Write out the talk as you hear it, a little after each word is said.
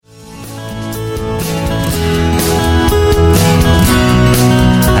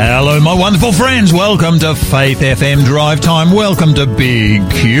Wonderful friends, welcome to Faith FM Drive Time. Welcome to Big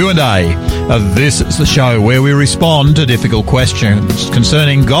Q&A. This is the show where we respond to difficult questions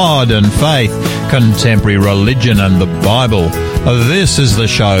concerning God and faith, contemporary religion and the Bible. This is the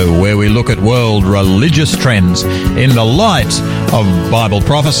show where we look at world religious trends in the light of Bible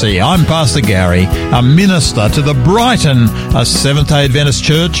prophecy. I'm Pastor Gary, a minister to the Brighton Seventh-day Adventist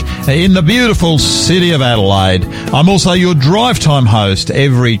Church in the beautiful city of Adelaide. I'm also your Drive Time host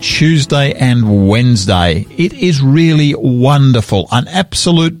every Tuesday and Wednesday. It is really wonderful, an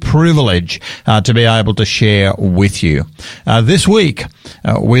absolute privilege to be able to share with you. This week,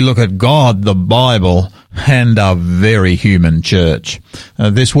 we look at God, the Bible, and a very human church.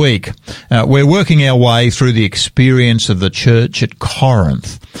 This week, we're working our way through the experience of the church at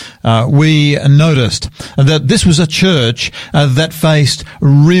Corinth. We noticed that this was a church that faced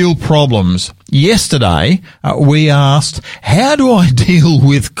real problems. Yesterday, we asked, how do I deal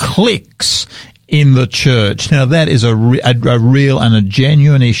with cliques in the church? Now, that is a real and a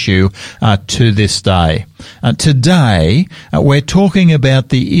genuine issue to this day. Today, we're talking about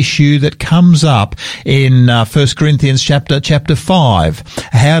the issue that comes up in 1 Corinthians chapter 5.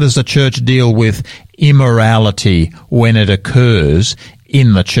 How does the church deal with immorality when it occurs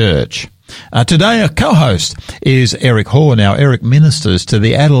in the church? Today, our co-host is Eric Hoare. Now, Eric ministers to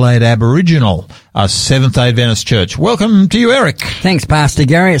the Adelaide Aboriginal Seventh-day Adventist Church. Welcome to you, Eric. Thanks, Pastor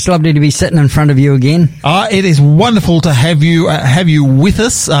Gary. It's lovely to be sitting in front of you again. It is wonderful to have you with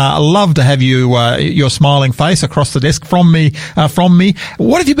us. I love to have you, your smiling face across the desk from me.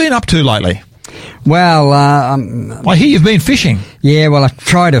 What have you been up to lately? Well, I hear you've been fishing. Yeah, well, I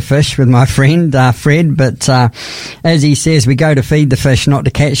try to fish with my friend, Fred, but as he says, we go to feed the fish, not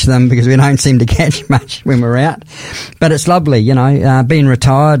to catch them, because we don't seem to catch much when we're out. But it's lovely, you know, being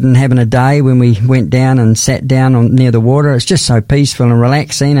retired and having a day when we went down and sat down near the water. It's just so peaceful and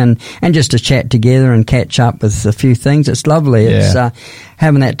relaxing, and just to chat together and catch up with a few things. It's lovely. Yeah. It's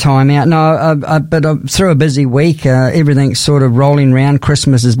having that time out. But through a busy week, everything's sort of rolling round.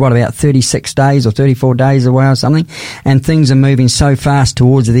 Christmas is, about 36 days or 34 days away or something, and things are moving so fast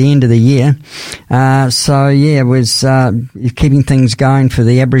towards the end of the year. It was keeping things going for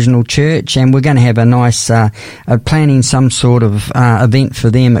the Aboriginal Church, and we're going to have a nice planning some sort of event for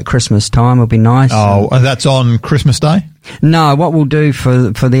them at Christmas time. It'll be nice. Oh, that's on Christmas Day? No, what we'll do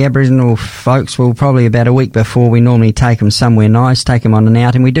for the Aboriginal folks, we'll probably about a week before, we normally take them somewhere nice, take them on an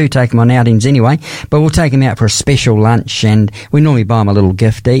outing. We do take them on outings anyway, but we'll take them out for a special lunch, and we normally buy them a little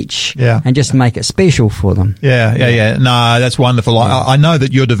gift each, and just make it special for them. Yeah. No, that's wonderful. I know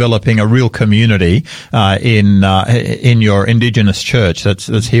that you're developing a real community in your Indigenous church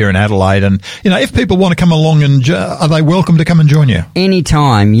that's here in Adelaide, and if people want to come along, are they welcome to come and join you?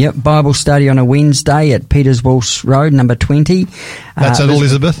 Anytime. Yep. Bible study on a Wednesday at Peters Walsh Road, number 20. That's at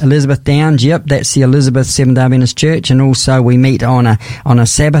Elizabeth? Elizabeth Downs, yep. That's the Elizabeth Seventh-day Adventist Church. And also we meet on a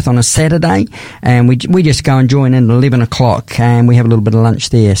Sabbath, on a Saturday, and we just go and join in at 11 o'clock, and we have a little bit of lunch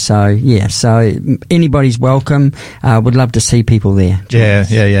there. So anybody's welcome. Would love to see people there.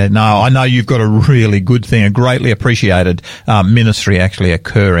 Yeah. No, I know you've got a really good thing, a greatly appreciated ministry actually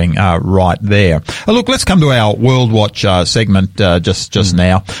occurring right there. Look, let's come to our World Watch segment just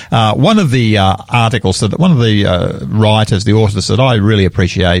now. One of the articles one of the writers, the authors that I really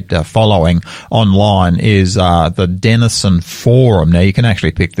appreciate following online is the Denison Forum. Now, you can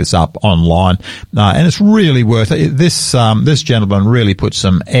actually pick this up online, and it's really worth it. This gentleman really puts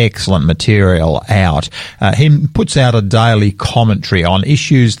some excellent material out. He puts out a daily commentary on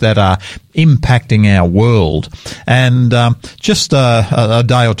issues that are impacting our world. And just a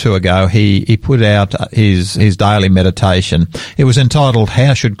day or two ago, he put out his daily meditation. It was entitled,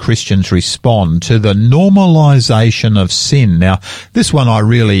 How Should Christians Respond to the Normalization of Sin? Now, this one I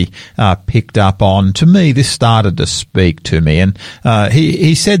really picked up on. To me, this started to speak to me. And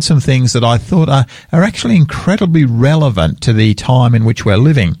he said some things that I thought are actually incredibly relevant to the time in which we're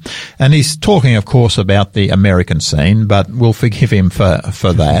living. And he's talking, of course, about the American scene, but we'll forgive him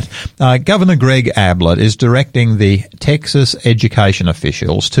for that. Governor Greg Ablett is directing the Texas education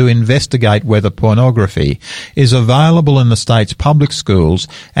officials to investigate whether pornography is available in the state's public schools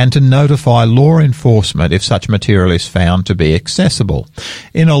and to notify law enforcement if such material is found to be accessible.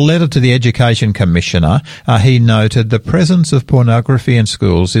 In a letter to the Education Commissioner, he noted the presence of pornography in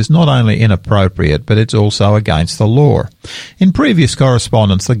schools is not only inappropriate, but it's also against the law. In previous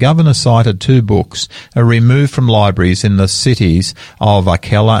correspondence, the governor cited two books removed from libraries in the cities of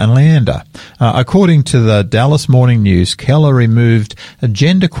Keller and Leander. According to the Dallas Morning News, Keller removed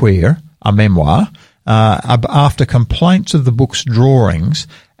Genderqueer, a memoir, after complaints of the book's drawings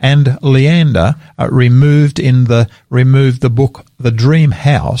and Leander removed the book The Dream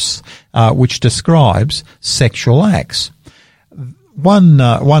House, which describes sexual acts. One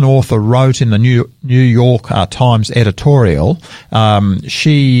author wrote in the New York Times editorial.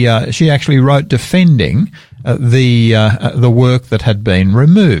 She actually wrote defending the work that had been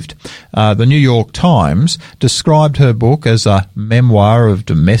removed. The New York Times described her book as a memoir of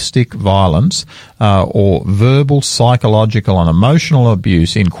domestic violence or verbal, psychological and emotional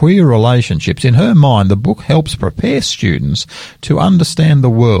abuse in queer relationships. In her mind, the book helps prepare students to understand the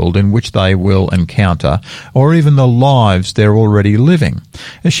world in which they will encounter, or even the lives they're already living.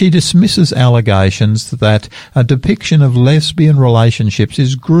 She dismisses allegations that a depiction of lesbian relationships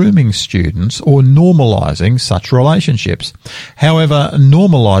is grooming students or normalising such relationships. However,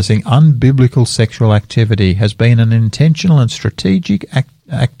 normalising unbiblical sexual activity has been an intentional and strategic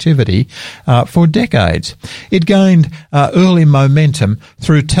activity for decades. It gained early momentum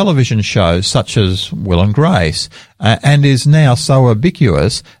through television shows such as Will and Grace, and is now so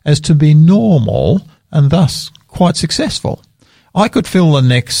ubiquitous as to be normal and thus quite successful. I could fill the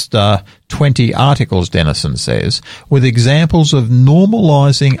next 20 articles, Denison says, with examples of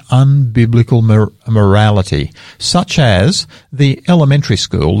normalising unbiblical morality, such as the elementary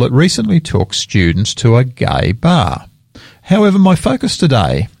school that recently took students to a gay bar. However, my focus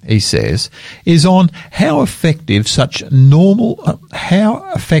today, he says, is on how effective such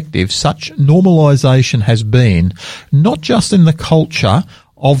normalisation has been, not just in the culture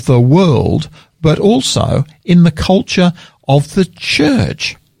of the world, but also in the culture of the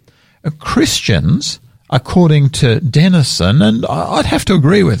church. Christians, according to Denison, and I'd have to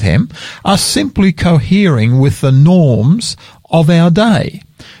agree with him, are simply cohering with the norms of our day.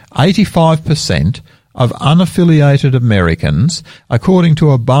 85% of unaffiliated Americans, according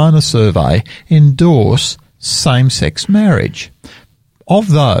to a Barna survey, endorse same-sex marriage. Of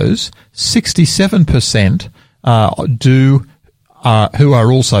those, 67% who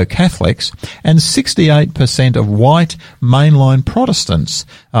are also Catholics, and 68% of white mainline Protestants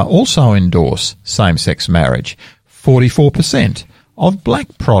also endorse same-sex marriage. 44% of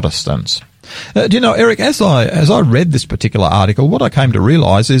black Protestants. Do you know, Eric, as I read this particular article, what I came to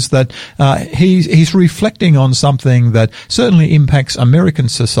realise is that he's reflecting on something that certainly impacts American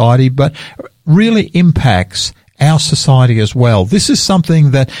society, but really impacts our society as well. This is something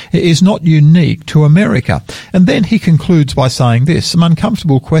that is not unique to America. And then he concludes by saying this, some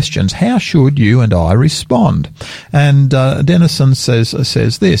uncomfortable questions. How should you and I respond? And Denison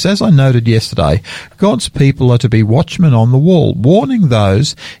says this, as I noted yesterday, God's people are to be watchmen on the wall, warning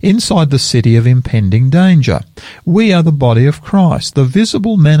those inside the city of impending danger. We are the body of Christ, the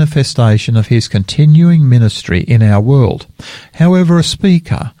visible manifestation of his continuing ministry in our world. However, a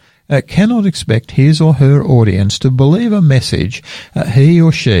speaker cannot expect his or her audience to believe a message he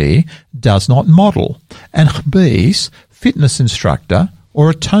or she does not model. An obese fitness instructor or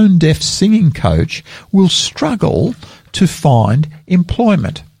a tone-deaf singing coach will struggle to find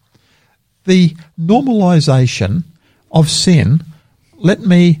employment. The normalisation of sin, let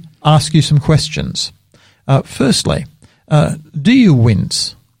me ask you some questions. Firstly, do you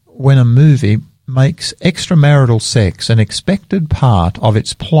wince when a movie makes extramarital sex an expected part of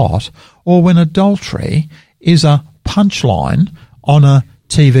its plot, or when adultery is a punchline on a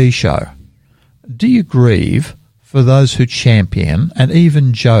TV show? Do you grieve for those who champion and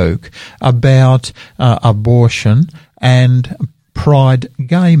even joke about abortion and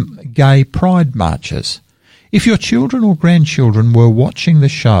gay pride marches? If your children or grandchildren were watching the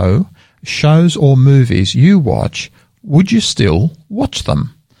shows or movies you watch, would you still watch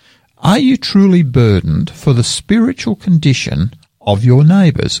them? Are you truly burdened for the spiritual condition of your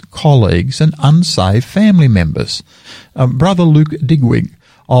neighbours, colleagues and unsaved family members? Brother Luke Digwig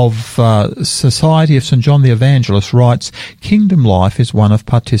of Society of St. John the Evangelist writes, kingdom life is one of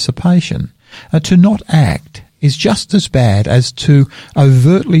participation. To not act is just as bad as to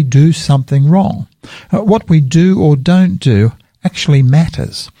overtly do something wrong. What we do or don't do actually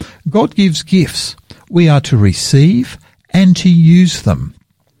matters. God gives gifts. We are to receive and to use them.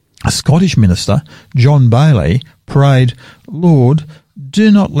 A Scottish minister, John Bailey, prayed, Lord, do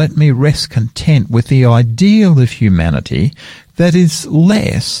not let me rest content with the ideal of humanity that is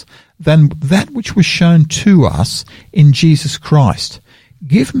less than that which was shown to us in Jesus Christ.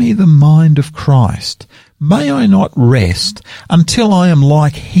 Give me the mind of Christ. May I not rest until I am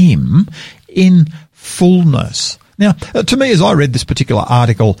like him in fullness. Now, to me, as I read this particular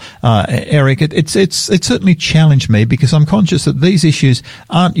article, Eric, it certainly challenged me, because I'm conscious that these issues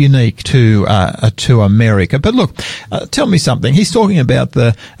aren't unique to America. But look, tell me something. He's talking about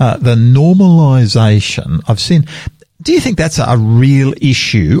the normalisation of sin. Do you think that's a real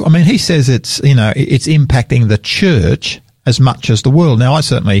issue? I mean, he says it's impacting the church as much as the world. Now, I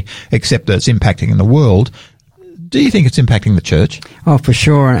certainly accept that it's impacting the world. Do you think it's impacting the church? Oh, for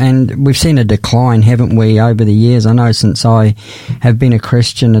sure. And we've seen a decline, haven't we, over the years? I know since I have been a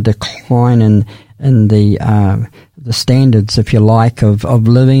Christian, a decline in the standards, if you like, of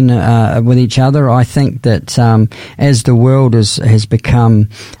living with each other. I think that as the world has become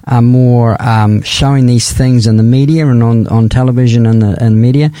more showing these things in the media and on television and the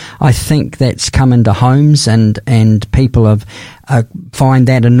media, I think that's come into homes and people have find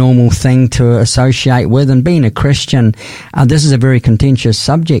that a normal thing to associate with. And being a Christian, this is a very contentious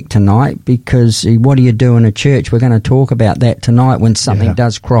subject tonight, because what do you do in a church? We're going to talk about that tonight when something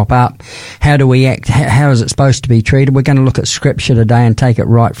does crop up. How do we act? How is it supposed to be treated? We're going to look at Scripture today and take it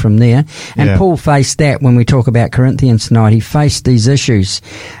right from there. And Paul faced that when we talk about Corinthians tonight. He faced these issues,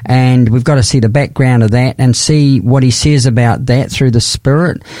 and we've got to see the background of that and see what he says about that through the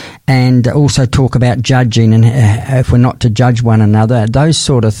Spirit, and also talk about judging and if we're not to judge one another. Those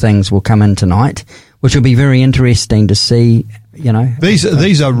sort of things will come in tonight, which will be very interesting to see.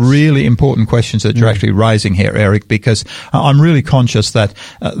 These are really important questions that you're actually raising here, Eric, because I'm really conscious that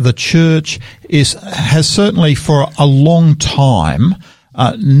the church has certainly for a long time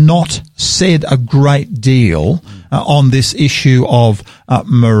not said a great deal on this issue of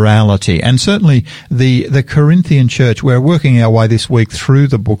morality. And certainly the Corinthian church, we're working our way this week through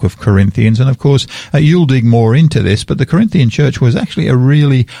the book of Corinthians, and of course you'll dig more into this, but the Corinthian church was actually a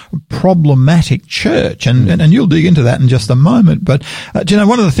really problematic church, and you'll dig into that in just a moment. But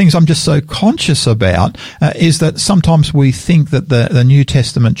one of the things I'm just so conscious about is that sometimes we think that the New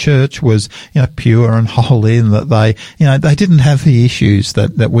Testament church was pure and holy, and that they didn't have the issues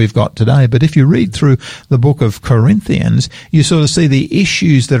that we've got today. But if you read through the book of Corinthians, you sort of see the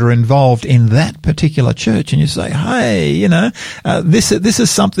issues that are involved in that particular church, and you say, hey, this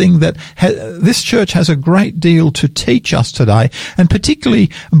is something that this church has a great deal to teach us today, and particularly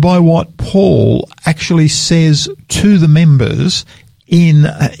by what Paul actually says to the members in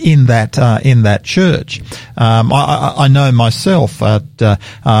that church. I know myself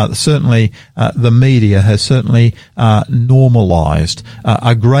certainly the media has certainly normalized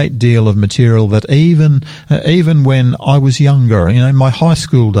a great deal of material that even when I was younger, in my high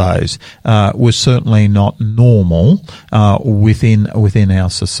school days, was certainly not normal within our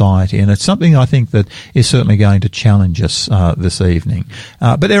society, and it's something I think that is certainly going to challenge us this evening.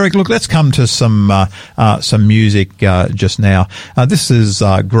 But Eric, look, let's come to some music just now. This is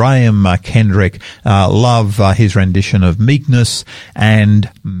Graham Kendrick. Love his rendition of Meekness and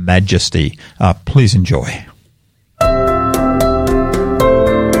Majesty. Please enjoy.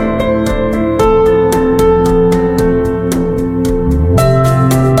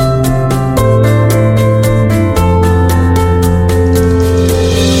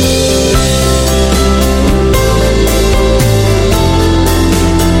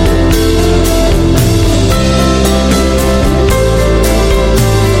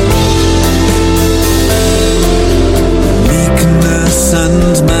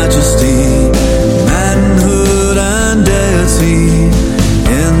 And majesty, manhood and deity,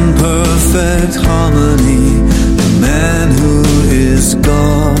 in perfect harmony, the man who is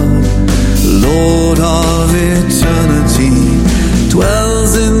God, Lord of eternity,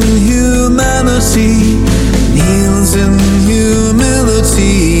 dwells in humanity, kneels in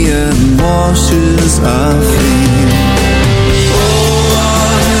humility, and washes our feet. Oh,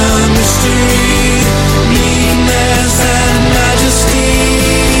 what a mystery, meekness and majesty.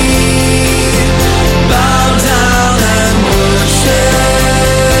 Bow down and worship,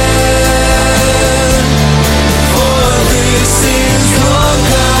 for this is your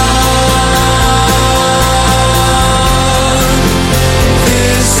God.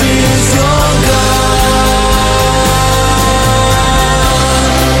 This is your God.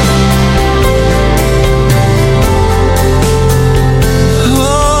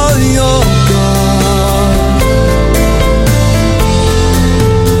 Oh, your God.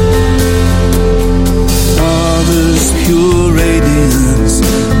 Father's pure radiance,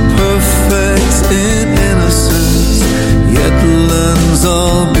 perfect in innocence, yet learns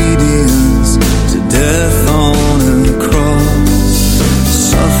obedience to death on a cross,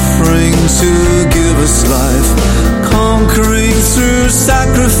 suffering to give us life, conquering through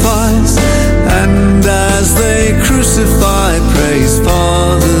sacrifice, and as they crucify, praise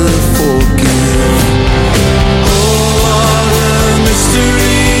Father, forgive. Oh, what a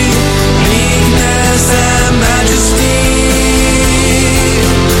mystery, meekness and majesty.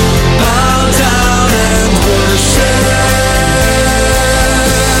 Bow down and worship,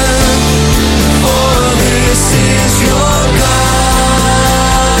 for this is your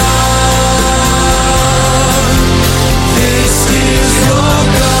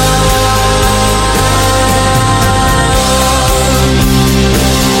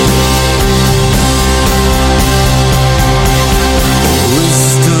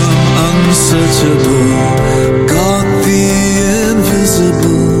unsearchable, God the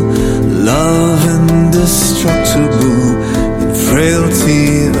invisible, love indestructible, in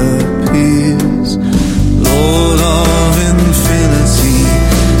frailty appears, Lord of infinity,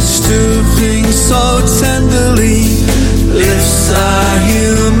 stooping so tenderly, lifts our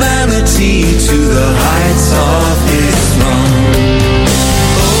humanity to the heights of His throne.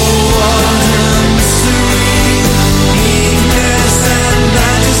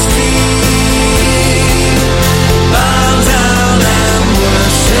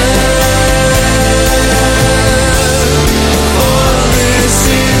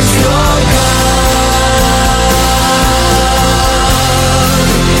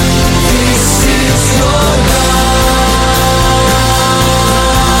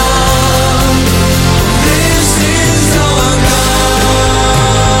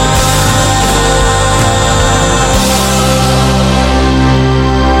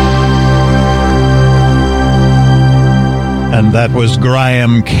 And that was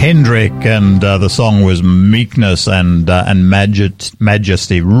Graham Kendrick, and the song was Meekness and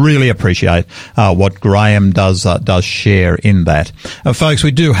Majesty. Really appreciate what Graham does share in that. Folks,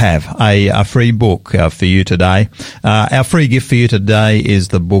 we do have a free book for you today. Our free gift for you today is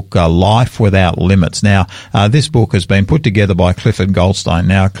the book Life Without Limits. Now, this book has been put together by Clifford Goldstein.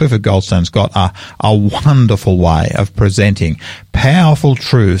 Now, Clifford Goldstein's got a wonderful way of presenting powerful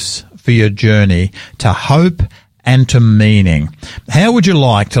truths for your journey to hope and to meaning. How would you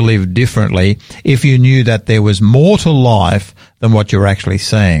like to live differently if you knew that there was more to life than what you're actually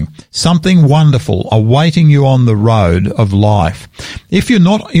seeing? Something wonderful awaiting you on the road of life. If you're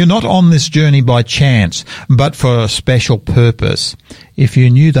not on this journey by chance, but for a special purpose. If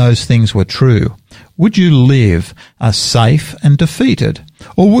you knew those things were true, would you live safe and defeated?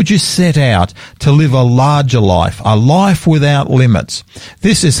 Or would you set out to live a larger life, a life without limits?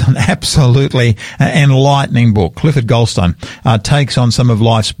 This is an absolutely enlightening book. Clifford Goldstein takes on some of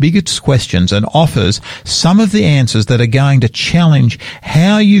life's biggest questions and offers some of the answers that are going to challenge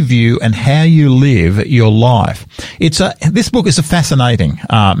how you view and how you live your life. This book is a fascinating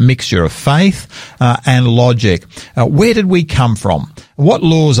mixture of faith and logic. Where did we come from? What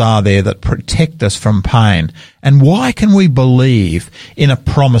laws are there that protect us from pain? And why can we believe in a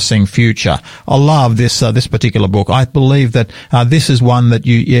promising future? I love this particular book. I believe that this is one that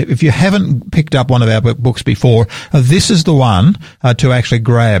if you haven't picked up one of our books before, this is the one to actually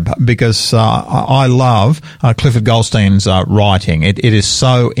grab, because I love Clifford Goldstein's writing. It is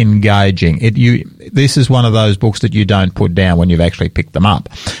so engaging. This is one of those books that you don't put down when you've actually picked them up.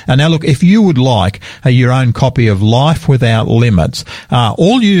 And now look, if you would like your own copy of Life Without Limits,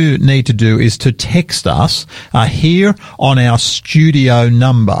 all you need to do is to text us here on our studio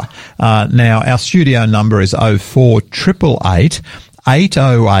number. Now, our studio number is 04888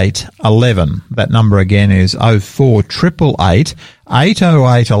 808 11. That number again is 04888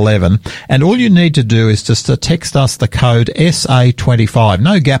 80811, and all you need to do is just to text us the code SA25.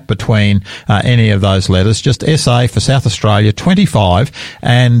 No gap between any of those letters, just SA for South Australia 25,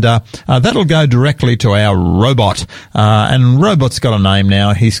 and that'll go directly to our robot. And robot's got a name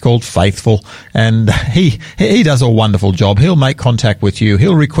now. He's called Faithful, and he does a wonderful job. He'll make contact with you.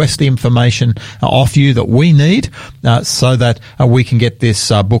 He'll request the information off you that we need, so that we can get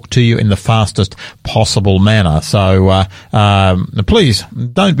this book to you in the fastest possible manner. So please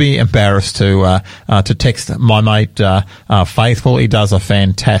don't be embarrassed to text my mate Faithful. He does a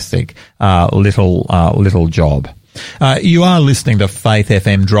fantastic little job. You are listening to Faith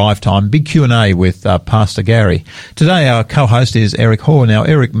FM Drive Time, Big Q&A with Pastor Gary. Today our co-host is Eric Hoare. Now,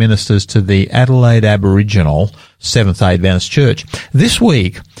 Eric ministers to the Adelaide Aboriginal Seventh-day Adventist Church. This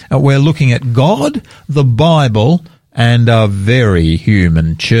week we're looking at God, the Bible, and a very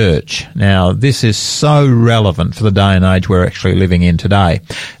human church. Now, this is so relevant for the day and age we're actually living in today.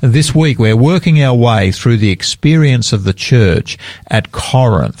 This week, we're working our way through the experience of the church at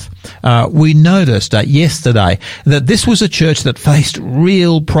Corinth. We noticed yesterday that this was a church that faced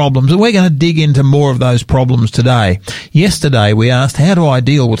real problems, and we're going to dig into more of those problems today. Yesterday, we asked, how do I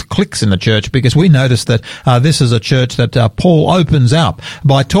deal with cliques in the church? Because we noticed that this is a church that Paul opens up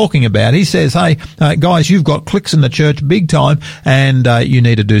by talking about. He says, hey, guys, you've got cliques in the church big time, and you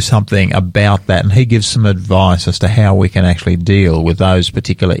need to do something about that. And he gives some advice as to how we can actually deal with those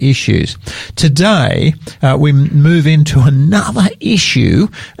particular issues. Today, we move into another issue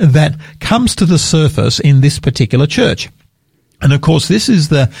that comes to the surface in this particular church. And of course, this is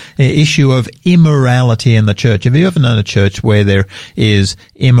the issue of immorality in the church. Have you ever known a church where there is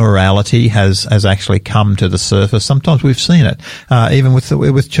immorality has actually come to the surface? Sometimes we've seen it, even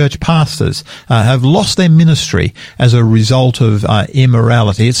with church pastors, have lost their ministry as a result of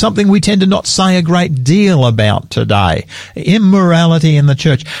immorality. It's something we tend to not say a great deal about today. Immorality in the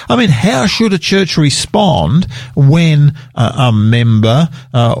church. I mean, how should a church respond when a member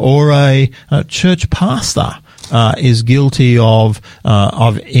or a church pastor is guilty of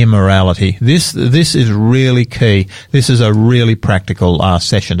immorality? This is really key. This is a really practical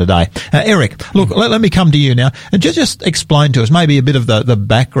session today. Eric, look, let me come to you now and just explain to us maybe a bit of the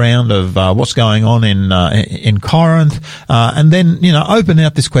background of what's going on in Corinth, and then open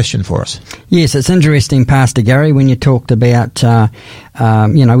out this question for us. Yes, it's interesting, Pastor Gary, when you talked about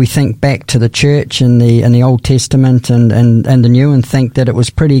we think back to the church in the Old Testament and the New and think that it was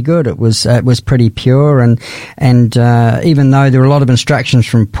pretty good. It was pretty pure, and even though there were a lot of instructions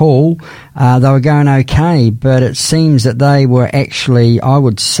from Paul, they were going okay. But it seems that they were actually, I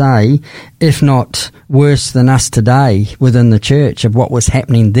would say, if not worse than us today within the church of what was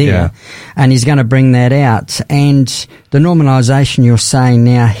happening there. Yeah. And he's going to bring that out. And the normalisation you're saying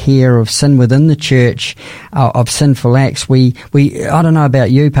now here of sin within the church, of sinful acts, we I don't know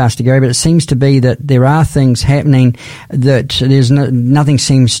about you, Pastor Gary, but it seems to be that there are things happening that there's nothing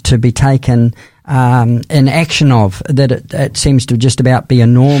seems to be taken in action of, that it seems to just about be a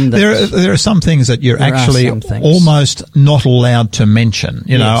norm. There are some things that you're actually almost not allowed to mention.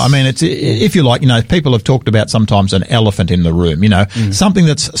 You know, I mean, it's if you like, people have talked about sometimes an elephant in the room. Something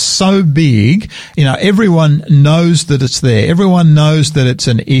that's so big. Everyone knows that it's there. Everyone knows that it's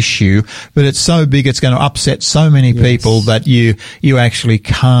an issue, but it's so big it's going to upset so many people that you actually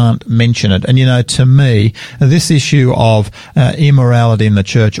can't mention it. And to me, this issue of immorality in the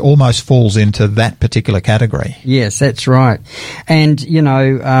church almost falls into that particular category. Yes, that's right. And,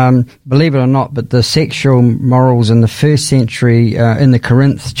 believe it or not, but the sexual morals in the first century in the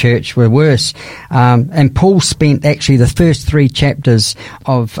Corinth church were worse. And Paul spent actually the first 3 chapters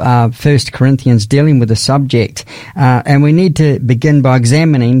of 1 Corinthians dealing with the subject. And we need to begin by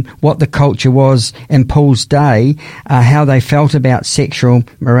examining what the culture was in Paul's day, how they felt about sexual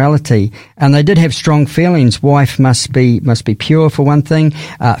morality. And they did have strong feelings. Wife must be pure, for one thing.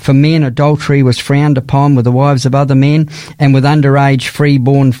 For men, adultery was frowned upon with the wives of other men and with underage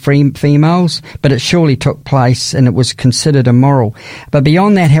freeborn females, but it surely took place and it was considered immoral. But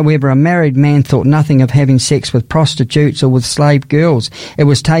beyond that, however, a married man thought nothing of having sex with prostitutes or with slave girls. It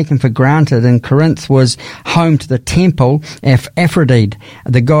was taken for granted, and Corinth was home to the temple of Aphrodite,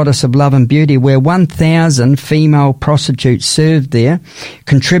 the goddess of love and beauty, where 1,000 female prostitutes served there,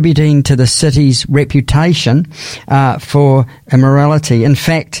 contributing to the city's reputation for immorality. In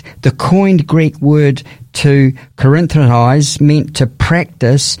fact, the coined Greek word to Corinthianize meant to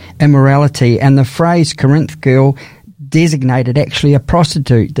practice immorality, and the phrase Corinth girl designated actually a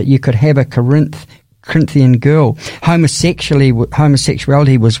prostitute, that you could have a Corinthian girl.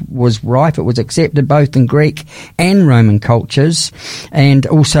 Homosexuality was rife. It was accepted both in Greek and Roman cultures, and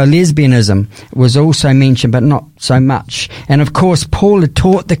also lesbianism was also mentioned, but not so much. And of course, Paul had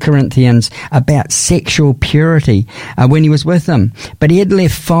taught the Corinthians about sexual purity when he was with them, but he had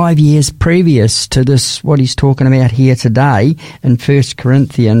left 5 years previous to this, what he's talking about here today in 1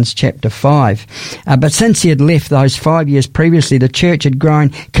 Corinthians chapter 5. But since he had left those 5 years previously, the church had grown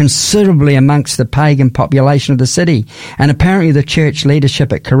considerably amongst the pagan population of the city, and apparently the church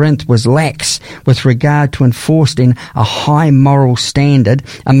leadership at Corinth was lax with regard to enforcing a high moral standard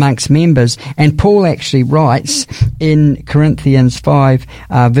amongst members. And Paul actually writes in Corinthians 5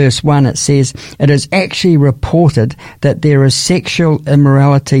 verse 1, it says, "It is actually reported that there is sexual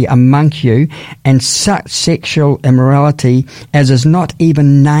immorality among you, and such sexual immorality as is not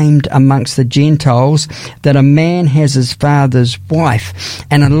even named amongst the Gentiles, that a man has his father's wife."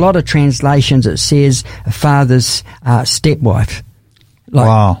 And in a lot of translations it says a father's stepwife.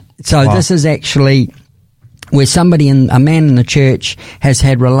 Wow. So this is actually where a man in the church has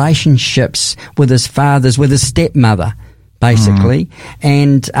had relationships with his stepmother, basically.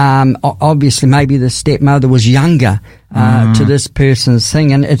 And obviously maybe the stepmother was younger to this person's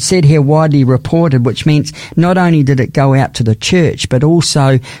thing. And it said here widely reported, which means not only did it go out to the church, but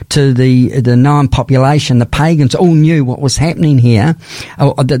also to the known population. The pagans all knew what was happening here,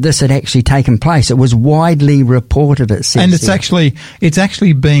 that this had actually taken place. It was widely reported, it says. And it's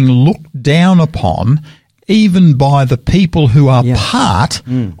actually being looked down upon even by the people who are part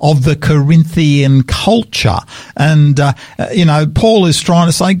of the Corinthian culture. And, Paul is trying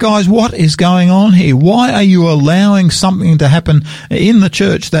to say, guys, what is going on here? Why are you allowing something to happen in the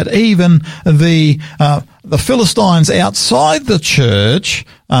church that even the the Philistines outside the church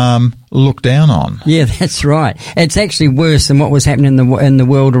look down on. Yeah, that's right. It's actually worse than what was happening in the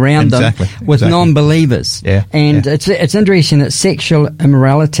world around them with non-believers. Yeah, and yeah. It's interesting that sexual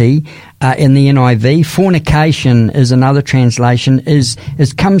immorality in the NIV, fornication is another translation, is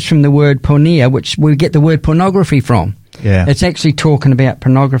comes from the word porneia, which we get the word pornography from. Yeah. It's actually talking about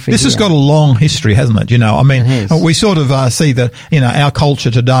pornography. This has got a long history, hasn't it? You know, I mean, we sort of see that, you know, our culture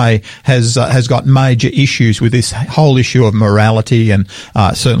today has got major issues with this whole issue of morality, and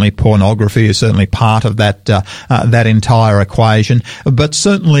certainly pornography is certainly part of that entire equation. But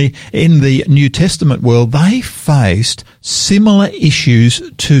certainly in the New Testament world, they faced similar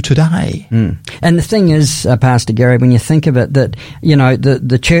issues to today. And the thing is, Pastor Gary, when you think of it, that, you know,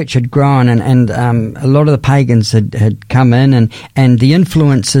 the church had grown and a lot of the pagans had come in, and the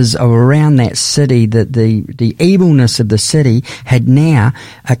influences of around that city, that the evilness of the city had now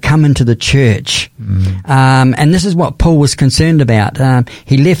come into the church. And this is what Paul was concerned about.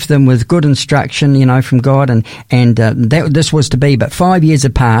 He left them with good instruction, you know, from God, and this was to be. But 5 years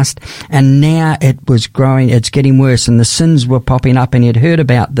had passed, and now it was growing. It's getting worse, and the sins were popping up, and he had heard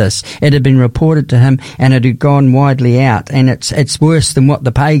about this. It had been reported to him, and it had gone widely out, and it's worse than what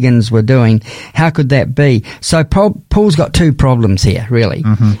the pagans were doing. How could that be? So Paul's got two problems here, really.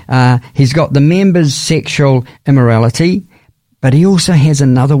 He's got the members' sexual immorality, but he also has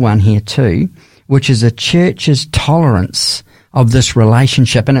another one here too, which is a church's tolerance of this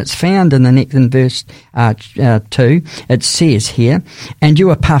relationship. And it's found in the next, in verse 2. It says here, "And you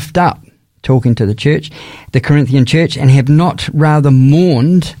are puffed up," talking to the church, the Corinthian church, "and have not rather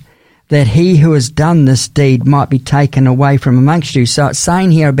mourned that he who has done this deed might be taken away from amongst you." So it's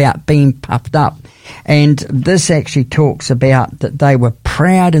saying here about being puffed up. And this actually talks about that they were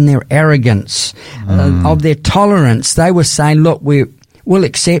proud in their arrogance, of their tolerance. They were saying, look, we'll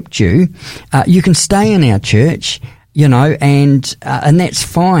accept you. You can stay in our church, you know, and that's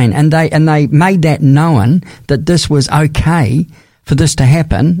fine. And they made that known that this was okay for this to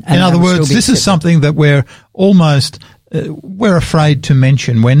happen. In other words, this is something that we're almost... we're afraid to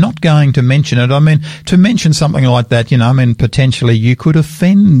mention. We're not going to mention it. I mean, to mention something like that, you know, I mean, potentially you could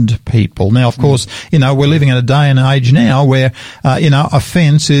offend people. Now, of course, you know, we're living in a day and age now where, you know,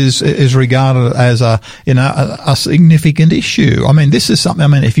 offence is regarded as a significant issue. I mean, this is something, I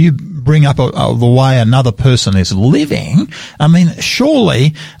mean, if you bring up the way another person is living, I mean,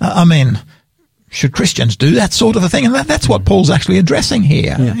 surely, should Christians do that sort of a thing? And that's what Paul's actually addressing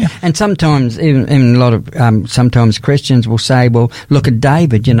here. Yeah. And sometimes, even a lot of, sometimes Christians will say, well, look at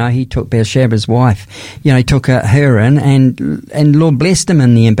David, you know, he took Bathsheba's wife, you know, he took her in, and Lord blessed him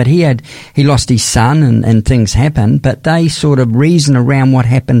in the end, but he lost his son and things happened, but they sort of reason around what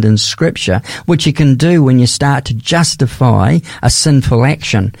happened in Scripture, which you can do when you start to justify a sinful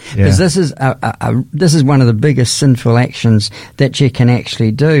action. Because this is one of the biggest sinful actions that you can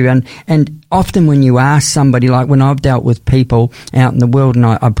actually do. And often when you ask somebody, like when I've dealt with people out in the world, and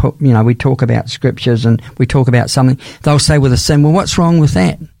I put, you know, we talk about scriptures and we talk about something, they'll say with a sin, well, what's wrong with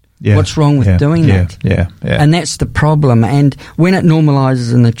that? Yeah, what's wrong with doing that? Yeah. And that's the problem. And when it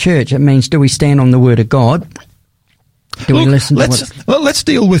normalizes in the church, it means, do we stand on the Word of God? Do we listen to let's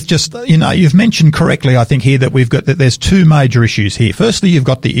deal with just, you know, you've mentioned correctly, I think, here that there's two major issues here. Firstly, you've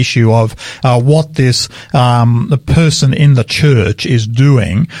got the issue of what this the person in the church is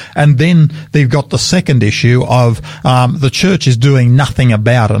doing, and then they've got the second issue of the church is doing nothing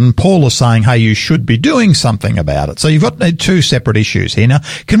about it, and Paul is saying, hey, you should be doing something about it. So you've got two separate issues here. Now,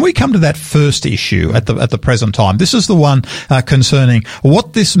 can we come to that first issue at the present time? This is the one concerning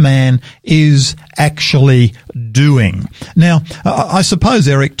what this man is actually doing. Now, I suppose,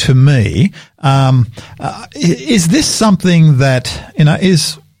 Eric, to me, is this something that, you know,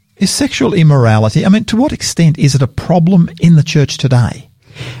 is sexual immorality? I mean, to what extent is it a problem in the church today?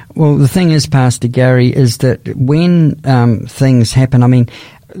 Well, the thing is, Pastor Gary, is that when things happen, I mean,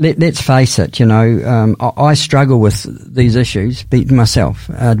 let's face it, you know, I struggle with these issues myself,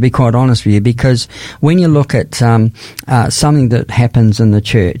 to be quite honest with you, because when you look at something that happens in the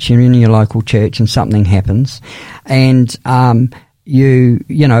church, you're in your local church and something happens, and you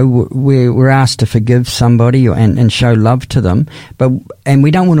know, we're asked to forgive somebody and show love to them, and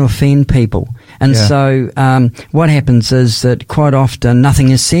we don't want to offend people. And so what happens is that quite often nothing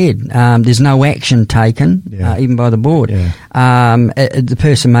is said. There's no action taken, even by the board. The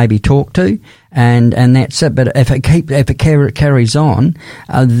person may be talked to, and that's it. But if it carries on,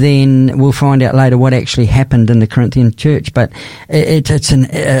 then we'll find out later what actually happened in the Corinthian church. But it's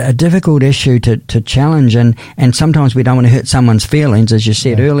a difficult issue to challenge, and sometimes we don't want to hurt someone's feelings, as you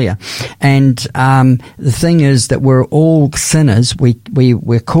said earlier. And the thing is that we're all sinners.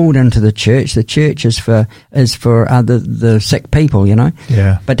 We're called into the church. The church is for the sick people, you know.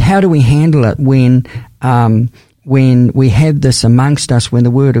 Yeah. But how do we handle it when we have this amongst us, when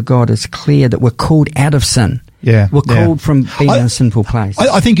the Word of God is clear that we're called out of sin? Yeah, we're called from being in a sinful place.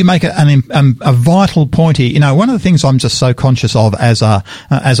 I think you make a vital point here. You know, one of the things I'm just so conscious of as a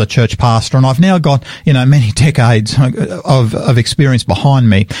church pastor, and I've now got, you know, many decades of experience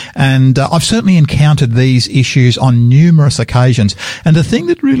behind me, and I've certainly encountered these issues on numerous occasions. And the thing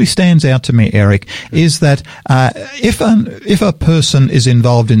that really stands out to me, Eric, is that if a person is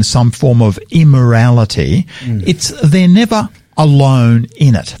involved in some form of immorality, they're never alone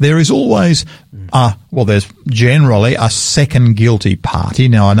in it. There is always there's generally a second guilty party.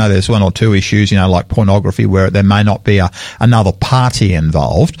 Now, I know there's one or two issues, you know, like pornography, where there may not be another party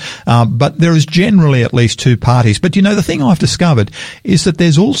involved, but there is generally at least two parties. But, you know, the thing I've discovered is that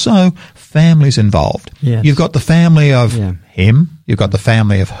there's also families involved. Yes. You've got the family of him, you've got the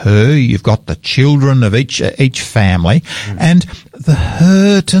family of her, you've got the children of each family, and the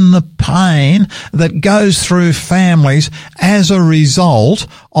hurt and the pain that goes through families as a result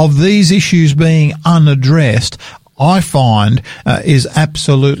of these issues being unaddressed, I find is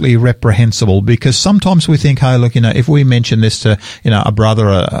absolutely reprehensible, because sometimes we think, hey, look, you know, if we mention this to, you know, a brother,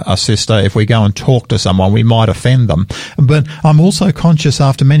 a sister, if we go and talk to someone, we might offend them. But I'm also conscious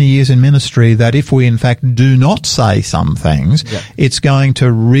after many years in ministry that if we in fact do not say some things, it's going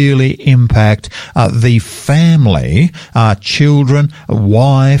to really impact the family, children,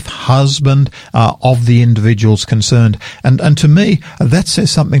 wife, husband of the individuals concerned. And to me, that says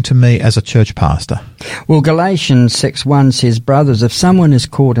something to me as a church pastor. Well, Galatians 6:1 says, brothers, if someone is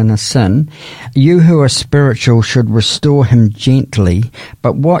caught in a sin, you who are spiritual should restore him gently,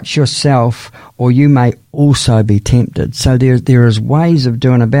 but watch yourself, or you may also be tempted. So there is ways of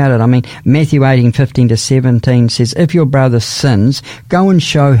doing about it. I mean, Matthew 18:15-17 says, if your brother sins, go and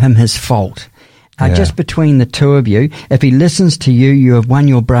show him his fault. Just between the two of you, if he listens to you, you have won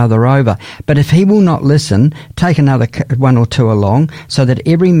your brother over. But if he will not listen, take another one or two along, so that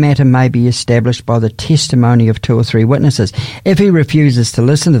every matter may be established by the testimony of 2 or 3 witnesses. If he refuses to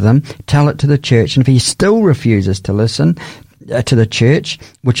listen to them, tell it to the church. And if he still refuses to listen to the church,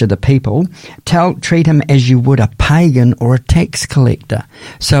 which are the people, treat him as you would a pagan or a tax collector.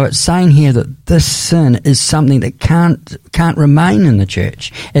 So it's saying here that this sin is something that can't remain in the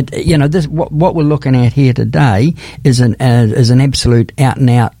church. What we're looking at here today is an absolute out and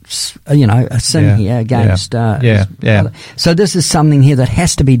out, a sin here against. So this is something here that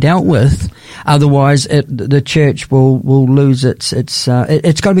has to be dealt with. Otherwise, the church will lose its. It's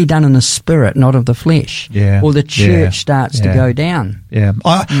got to be done in the spirit, not of the flesh. Or the church starts to go down.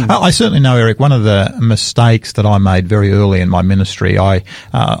 I certainly know, Eric, one of the mistakes that I made very early in my ministry, I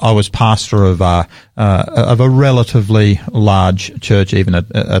was pastor of a relatively large church even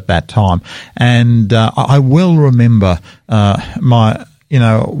at that time, and I will remember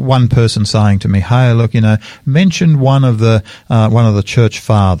one person saying to me, hey, look, mention one of the church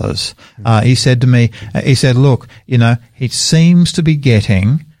fathers. He said to me, look, he seems to be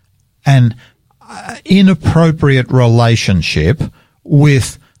getting an inappropriate relationship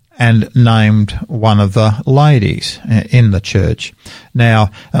with, and named one of the ladies in the church. Now,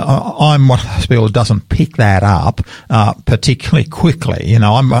 I'm one of those people who doesn't pick that up particularly quickly.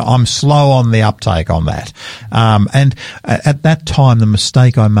 I'm slow on the uptake on that. And at that time, the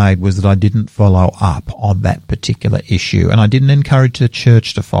mistake I made was that I didn't follow up on that particular issue, and I didn't encourage the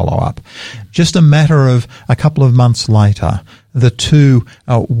church to follow up. Just a matter of a couple of months later, the two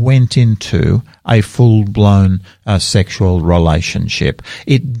went into a full-blown sexual relationship.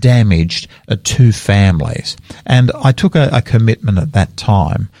 It damaged 2 families. And I took a commitment at that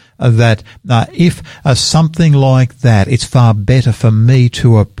time that if something like that, it's far better for me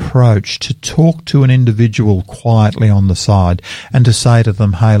to talk to an individual quietly on the side and to say to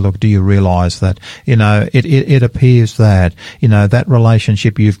them, hey, look, do you realize that, it appears that, that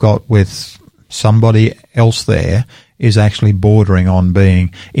relationship you've got with somebody else there is actually bordering on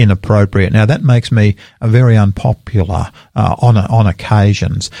being inappropriate. Now, that makes me very unpopular on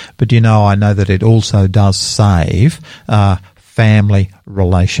occasions, but I know that it also does save family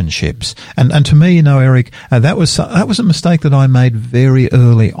relationships. And to me, Eric, that was a mistake that I made very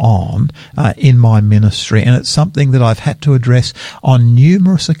early on in my ministry, and it's something that I've had to address on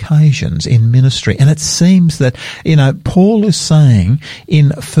numerous occasions in ministry. And it seems that, Paul is saying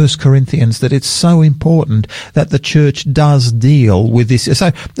in 1 Corinthians that it's so important that the church does deal with this.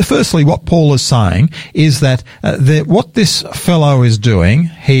 So, firstly, what Paul is saying is that what this fellow is doing,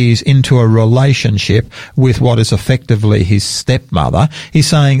 he's into a relationship with what is effectively his stepmother. He's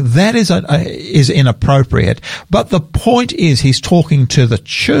saying that is inappropriate. But the point is, he's talking to the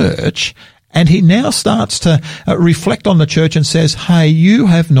church, and he now starts to reflect on the church and says, hey, you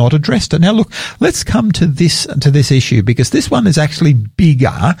have not addressed it. Now, look, let's come to this issue, because this one is actually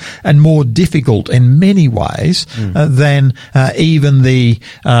bigger and more difficult in many ways than even the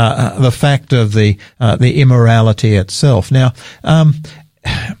fact of the immorality itself. Now,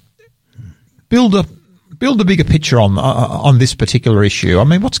 build a bigger picture on this particular issue. I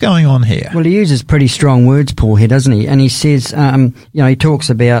mean, what's going on here? Well, he uses pretty strong words, Paul, here, doesn't he? And he says, he talks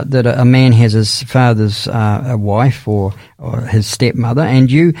about that a man has his father's wife or his stepmother,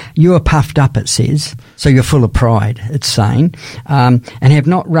 and you are puffed up, it says, so you're full of pride, it's saying, and have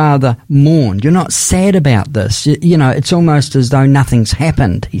not rather mourned. You're not sad about this. It's almost as though nothing's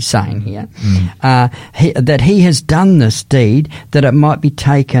happened, he's saying here. That he has done this deed, that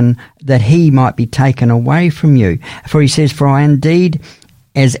he might be taken away from you. For he says, for I indeed,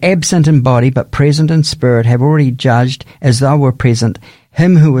 as absent in body but present in spirit, have already judged, as though were present,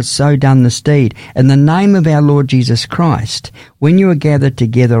 him who has so done this deed. In the name of our Lord Jesus Christ, when you are gathered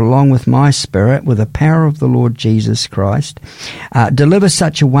together along with my spirit, with the power of the Lord Jesus Christ, deliver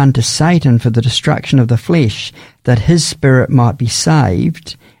such a one to Satan for the destruction of the flesh, that his spirit might be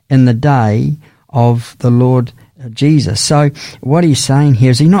saved in the day of the Lord Jesus. So what he's saying here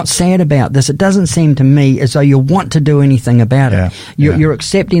is he's not sad about this. It doesn't seem to me as though you want to do anything about it. You're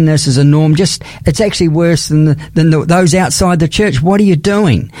accepting this as a norm. It's actually worse than those outside the church. What are you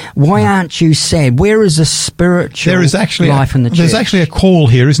doing? Why aren't you sad? Where is the spiritual life in the church? There's actually a call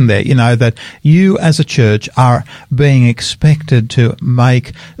here, isn't there? That you as a church are being expected to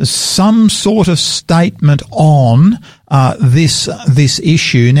make some sort of statement on this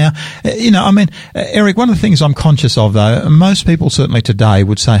issue. Now, Eric, one of the things I'm conscious of, though, most people certainly today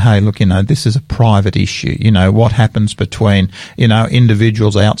would say, hey, look, this is a private issue. What happens between,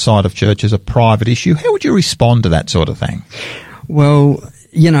 individuals outside of church is a private issue. How would you respond to that sort of thing? Well,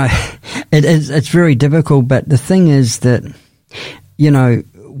 it's very difficult, but the thing is that,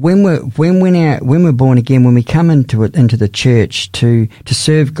 when we're born again, when we come into the church to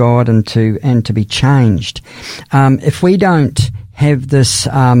serve God and to be changed, if we don't have this,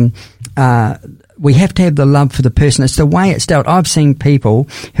 we have to have the love for the person. It's the way it's dealt. I've seen people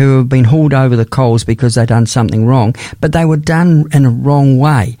who have been hauled over the coals because they've done something wrong, but they were done in a wrong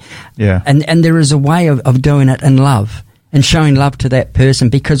way. Yeah. And there is a way of doing it in love and showing love to that person,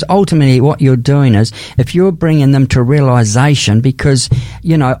 because ultimately what you're doing is, if you're bringing them to realization, because,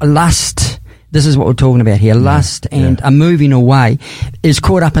 lust, this is what we're talking about here, lust and a moving away is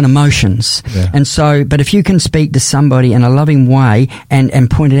caught up in emotions. Yeah. And so, but if you can speak to somebody in a loving way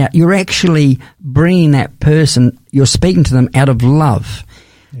and point it out, you're actually bringing that person, you're speaking to them out of love.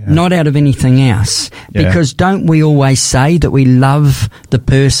 Yeah. Not out of anything else. Yeah. Because don't we always say that we love the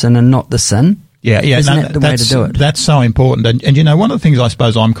person and not the sin? Yeah. Isn't that the way to do it? That's so important. And one of the things I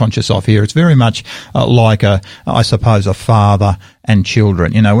suppose I'm conscious of here, it's very much like a father and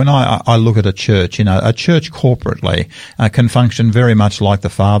children. When I look at a church, a church corporately can function very much like the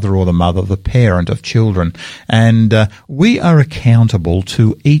father or the mother, the parent of children. And we are accountable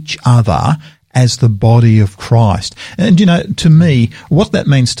to each other as the body of Christ. And, to me, what that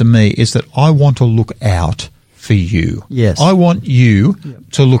means to me is that I want to look out for you. Yes. I want you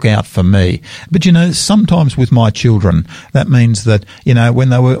to look out for me. But, sometimes with my children, that means that, when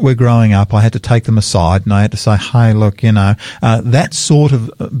they were growing up, I had to take them aside and I had to say, hey, look, that sort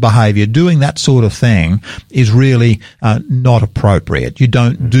of behaviour, doing that sort of thing is really not appropriate. You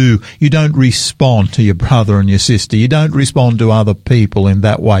don't respond to your brother and your sister. You don't respond to other people in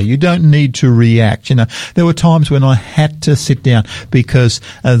that way. You don't need to react. There were times when I had to sit down because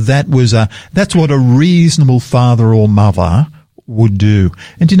that's what a reasonable father or mother would do.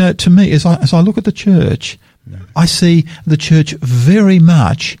 And to me, as I look at the church, I see the church very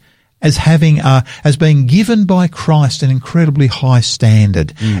much as being given by Christ an incredibly high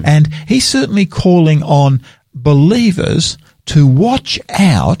standard. And he's certainly calling on believers to watch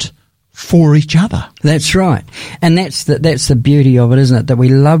out for each other. That's right. And that's the beauty of it, isn't it? That we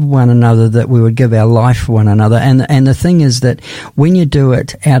love one another, that we would give our life for one another. And the thing is that when you do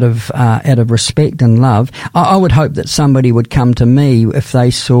it out of respect and love, I would hope that somebody would come to me if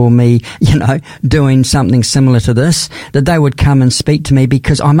they saw me, doing something similar to this, that they would come and speak to me,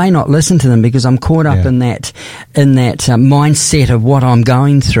 because I may not listen to them because I'm caught up in that mindset of what I'm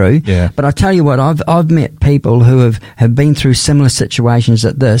going through. Yeah. But I tell you what, I've met people who have been through similar situations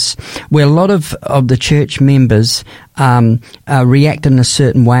at this, where a lot of the church members reacted in a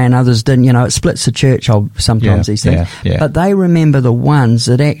certain way and others didn't. It splits the church sometimes, these things. Yeah. But they remember the ones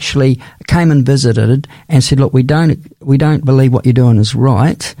that actually came and visited and said, look, we don't believe what you're doing is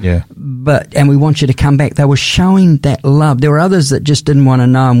right. Yeah. And we want you to come back. They were showing that love. There were others that just didn't want to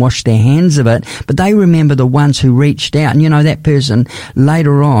know and wash their hands of it, but they remember the ones who reached out. And that person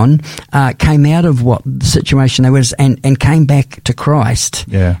later on came out of what the situation they was and came back to Christ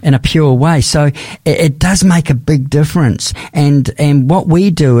in a pure way. So it does make a big difference. And what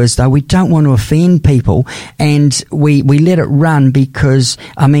we do is, though, we don't want to offend people, and we let it run because,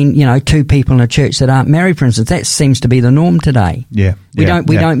 two people in a church that aren't married, for instance, that seems to be the norm today. Yeah. We don't,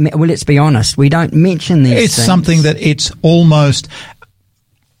 well, let's be honest, we don't mention these things. It's something that it's almost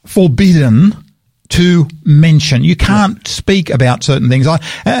forbidden to mention. You can't speak about certain things.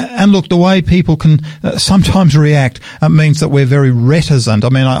 And look, the way people can sometimes react means that we're very reticent.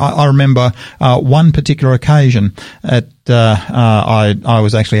 I remember one particular occasion I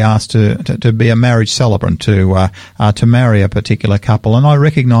was actually asked to be a marriage celebrant, to marry a particular couple, and I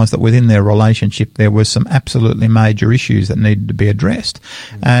recognised that within their relationship there was some absolutely major issues that needed to be addressed.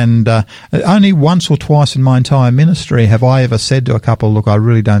 And only once or twice in my entire ministry have I ever said to a couple, look, I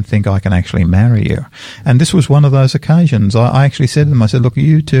really don't think I can actually marry you. And this was one of those occasions. I actually said to them, I said, look,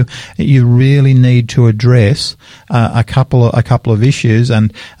 you two, you really need to address a couple of issues.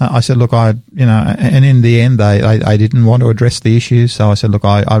 And I said, look, and in the end they didn't want to address the issues. So I said, look,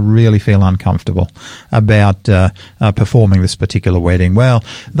 I really feel uncomfortable about performing this particular wedding. Well,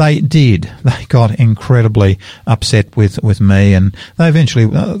 they did. They got incredibly upset with me, and they eventually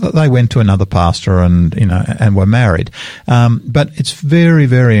they went to another pastor and were married. But it's very,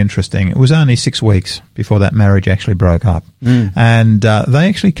 very interesting. It was only 6 weeks before that marriage actually broke up. And they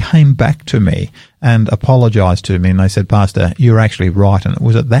actually came back to me and apologised to me, and they said, Pastor, you're actually right. And it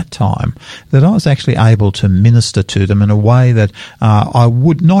was at that time that I was actually able to minister to them in a way that I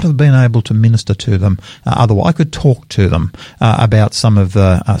would not have been able to minister to them otherwise. I could talk to them about some of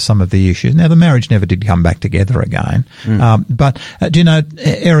the issues. Now, the marriage never did come back together again. But do you know,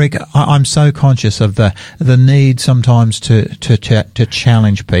 Eric, I'm so conscious of the need sometimes to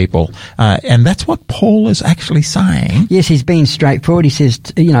challenge people, and that's what Paul is actually saying. Yes, he's being straightforward. He says,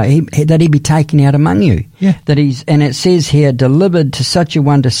 that he be taken out among you. Yeah. And it says here, delivered to such a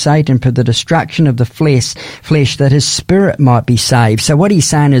one to Satan for the destruction of the flesh, that his spirit might be saved. So what he's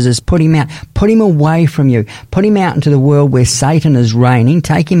saying is put him out, put him away from you, put him out into the world where Satan is reigning,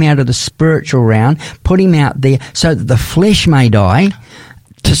 take him out of the spiritual realm, put him out there so that the flesh may die,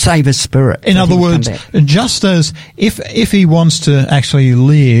 to save his spirit. In other words, just as if he wants to actually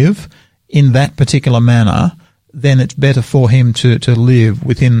live in that particular manner, then it's better for him to live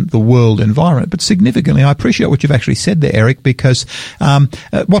within the world environment. But significantly, I appreciate what you've actually said there, Eric, because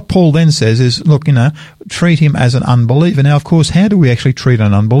what Paul then says is, look, treat him as an unbeliever. Now, of course, how do we actually treat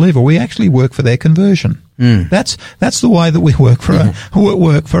an unbeliever? We actually work for their conversion. That's the way that we work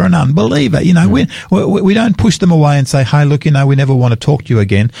for an unbeliever. We don't push them away and say, hey, look, we never want to talk to you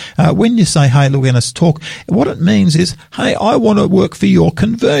again. When you say, hey, look, let's talk, what it means is, hey, I want to work for your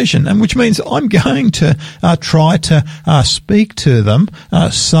conversion, and which means I'm going to try to speak to them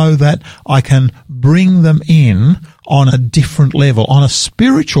so that I can bring them in on a different level, on a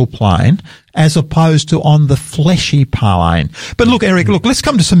spiritual plane, as opposed to on the fleshy plane. But look, Eric, let's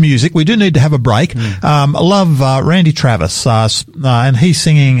come to some music. We do need to have a break. I love Randy Travis, and he's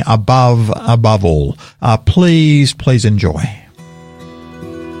singing Above All. Please enjoy.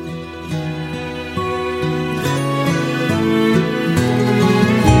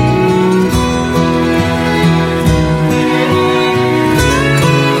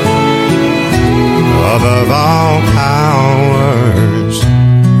 Above all powers,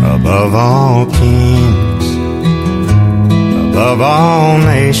 above all kings, above all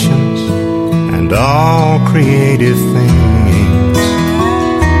nations and all creative things,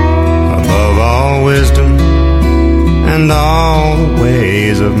 above all wisdom and all the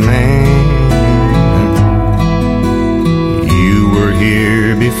ways of man, you were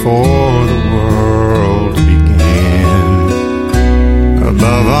here before the world began.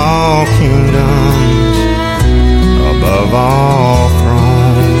 Above all kingdoms, above all thrones,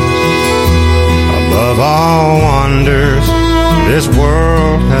 this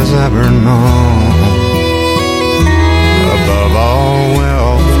world has ever known. Above all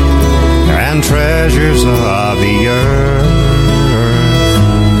wealth and treasures of the earth,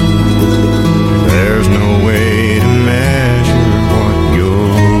 there's no way to measure what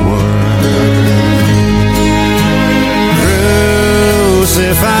you're worth.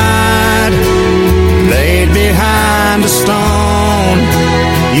 Crucified, laid behind a stone,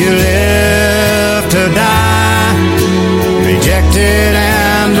 you live to die, rejected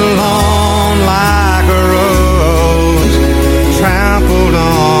and alone, like a rose trampled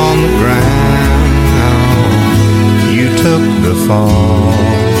on the ground. You took the fall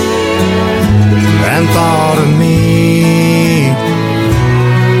and thought of me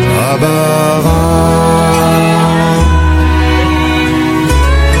above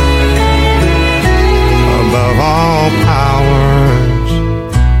all powers,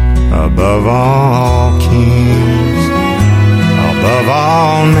 above all kings, above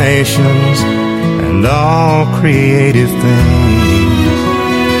all nations and all creative things,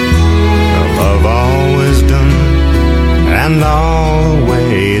 above all wisdom and all the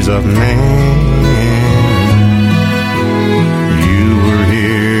ways of man. You were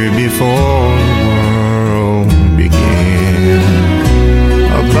here before the world began.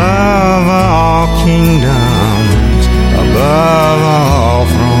 Above all kingdoms, above all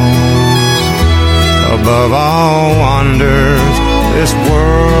thrones, above all wonders this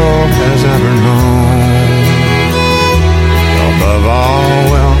world has ever known, above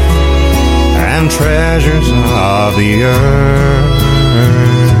all wealth and treasures of the earth,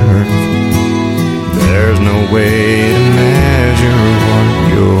 there's no way to measure what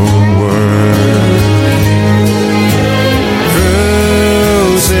you're worth.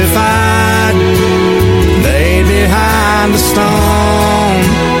 Crucified, laid behind a stone,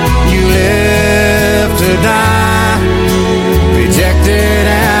 you live to die, rejected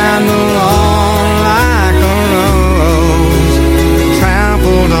and alone, like a rose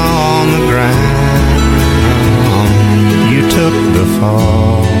trampled on the ground. You took the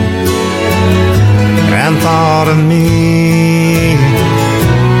fall and thought of me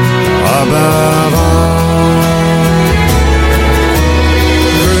above all.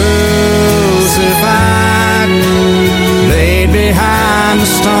 Crucified, laid behind the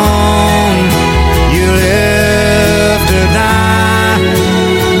stone, you live to die,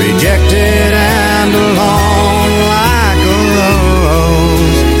 rejected and alone, like a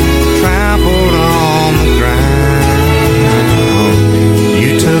rose trampled on the ground.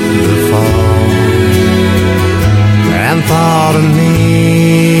 You took the fall and thought of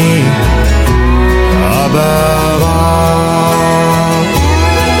me above all,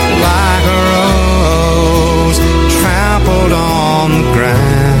 like a rose trampled on the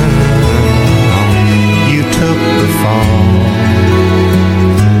ground. You took the fall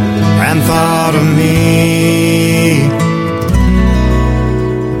and thought of me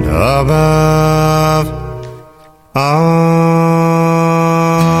above all.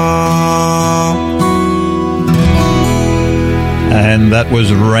 And that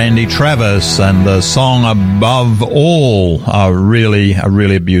was Randy Travis and the song Above All, a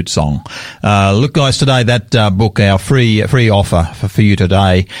really beaut song. Look, guys, today that book, our free offer for you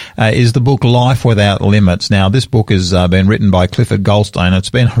today, is the book Life Without Limits. Now, this book has been written by Clifford Goldstein. It's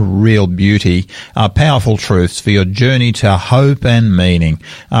been a real beauty, powerful truths for your journey to hope and meaning.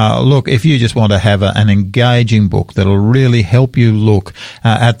 Look, if you just want to have an engaging book that'll really help you look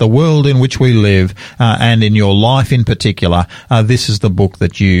at the world in which we live and in your life in particular, this is the book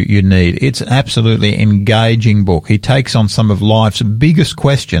that you need. It's an absolutely engaging book. He takes on some of life's biggest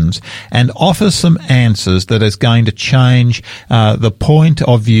questions and offers some answers that is going to change the point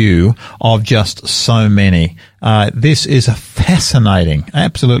of view of just so many. This is a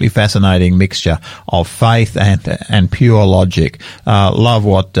absolutely fascinating mixture of faith and pure logic. Love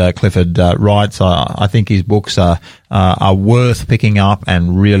what Clifford writes. I think his books are worth picking up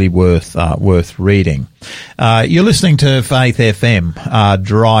and really worth reading. You're listening to Faith FM,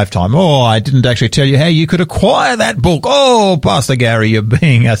 Drive Time. Oh, I didn't actually tell you how you could acquire that book. Oh, Pastor Gary, you're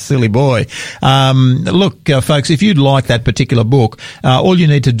being a silly boy. Look, folks, if you'd like that particular book, all you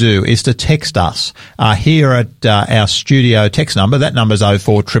need to do is to text us here at our studio text number. That number is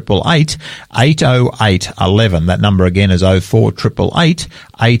 0488 808 11. That number again is 0488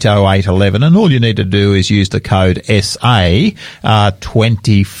 808 11. And all you need to do is use the code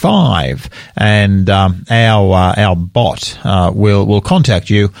SA25, and our bot will contact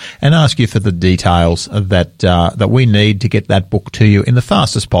you and ask you for the details that we need to get that book to you in the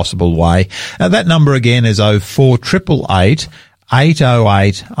fastest possible way. That number again is 0488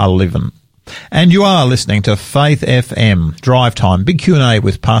 808 11. And you are listening to Faith FM, Drive Time, Big Q&A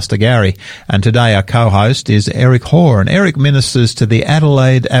with Pastor Gary. And today our co-host is Eric Hoare, and Eric ministers to the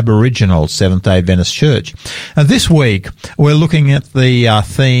Adelaide Aboriginal Seventh-day Adventist Church. This week, we're looking at the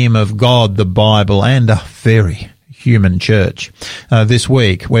theme of God, the Bible, and a very human church. This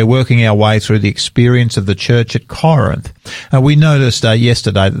week, we're working our way through the experience of the church at Corinth. We noticed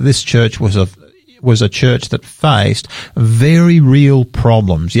yesterday that this church was a church that faced very real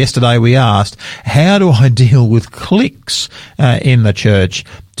problems. Yesterday we asked, how do I deal with cliques in the church?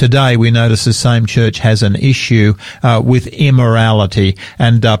 Today we notice the same church has an issue with immorality,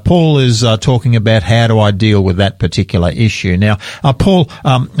 and Paul is talking about how do I deal with that particular issue. Now,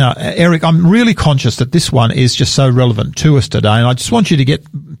 Eric, I'm really conscious that this one is just so relevant to us today, and I just want you to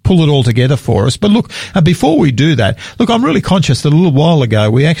pull it all together for us. But look, before we do that, I'm really conscious that a little while ago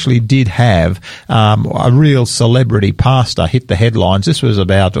we actually did have a real celebrity pastor hit the headlines. This was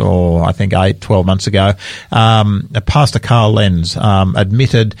about, I think 12 months ago. Pastor Carl Lenz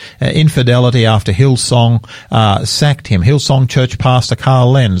admitted infidelity after Hillsong sacked him. Hillsong Church pastor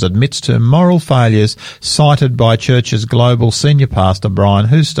Carl Lenz admits to moral failures cited by church's global senior pastor Brian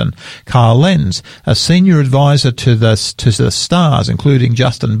Houston. Carl Lenz, a senior advisor to the stars, including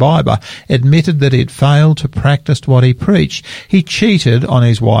Justin Bieber, admitted that he'd failed to practice what he preached. He cheated on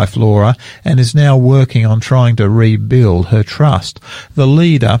his wife Laura and is now working on trying to rebuild her trust. The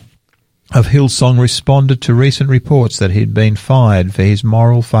leader of Hillsong responded to recent reports that he'd been fired for his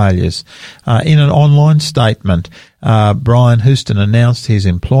moral failures. In an online statement, Brian Houston announced his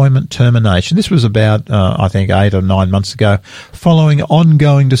employment termination. This was about, I think, 8 or 9 months ago, following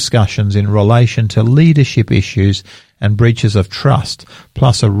ongoing discussions in relation to leadership issues and breaches of trust,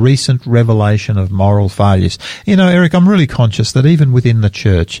 plus a recent revelation of moral failures. You know, Eric, I'm really conscious that even within the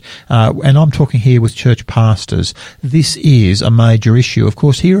church, and I'm talking here with church pastors, this is a major issue. Of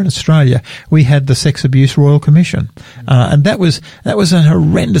course, here in Australia, we had the Sex Abuse Royal Commission, and that was a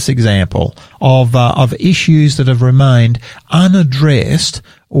horrendous example of issues that have remained unaddressed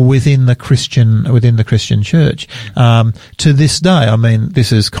within the Christian church. To this day, I mean,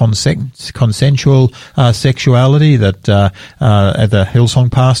 this is consensual sexuality that the Hillsong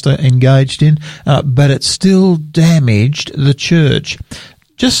pastor engaged in, but it still damaged the church.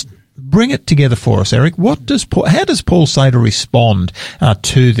 Just bring it together for us, Eric. How does Paul say to respond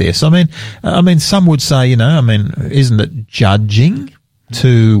to this? I mean, some would say, isn't it judging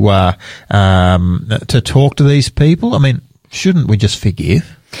to talk to these people? I mean, shouldn't we just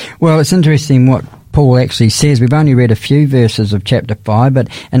forgive? Well, it's interesting what Paul actually says. We've only read a few verses of chapter 5, but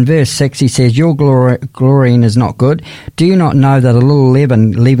in verse 6 he says, your glorying is not good. Do you not know that a little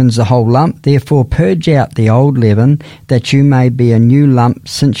leaven leavens the whole lump? Therefore purge out the old leaven, that you may be a new lump,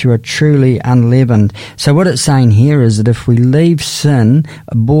 since you are truly unleavened. So what it's saying here is that if we leave sin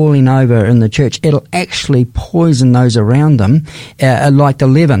boiling over in the church, it'll actually poison those around them, like the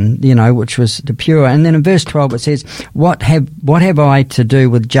leaven, which was the pure. And then in verse 12 it says, what have I to do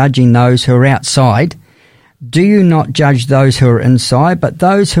with judging those who are outside? Do you not judge those who are inside? But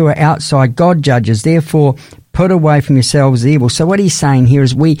those who are outside, God judges. Therefore, put away from yourselves the evil. So what he's saying here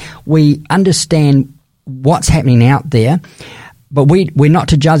is we understand what's happening out there, but we're not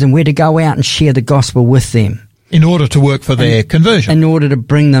to judge them. We're to go out and share the gospel with them. In order to work for their conversion. In order to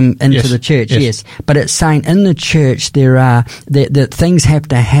bring them into the church, yes. But it's saying in the church that things have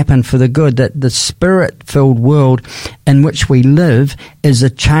to happen for the good, that the spirit-filled world in which we live is a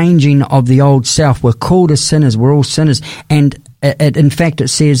changing of the old self. We're called as sinners. We're all sinners. And in fact, it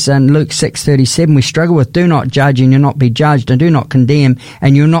says in Luke 6:37, we struggle with, do not judge and you'll not be judged, and do not condemn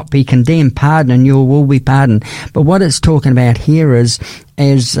and you'll not be condemned, pardon and you will be pardoned. But what it's talking about here is,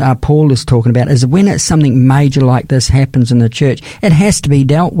 as Paul is talking about, is when it's something major like this happens in the church, it has to be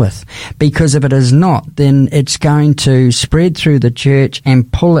dealt with. Because if it is not, then it's going to spread through the church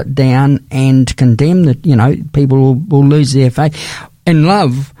and pull it down and condemn people will lose their faith. In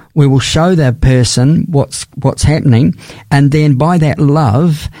love, we will show that person what's happening, and then by that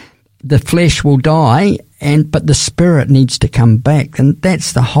love, the flesh will die, but the spirit needs to come back. And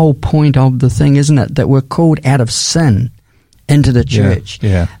that's the whole point of the thing, isn't it? That we're called out of sin into the church.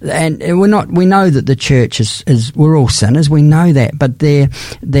 Yeah. And we know that the church is we're all sinners, we know that, but there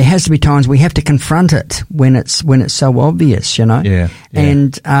has to be times we have to confront it when it's so obvious, Yeah.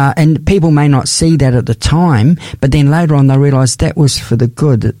 And people may not see that at the time, but then later on they realise that was for the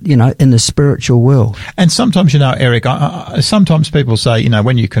good, in the spiritual world. And sometimes, Eric, sometimes people say,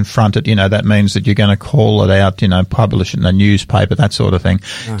 when you confront it, that means that you're going to call it out, publish it in a newspaper, that sort of thing.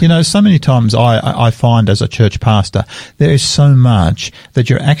 So many times I find as a church pastor, there is so so much that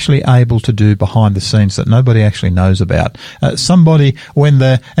you're actually able to do behind the scenes that nobody actually knows about. Somebody, and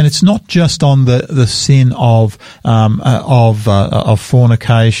it's not just on the sin of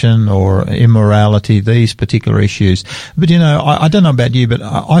fornication or immorality, these particular issues. But, I don't know about you, but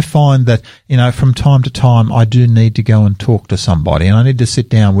I find that, from time to time, I do need to go and talk to somebody, and I need to sit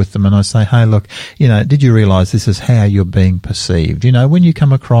down with them and I say, hey, look, did you realize this is how you're being perceived? When you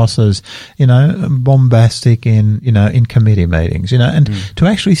come across as, bombastic in committee meetings, and to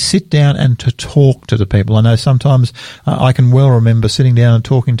actually sit down and to talk to the people. I know sometimes I can well remember sitting down and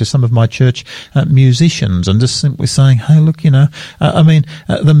talking to some of my church musicians and just simply saying, hey, look,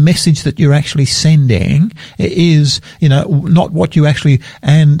 the message that you're actually sending is, not what you actually,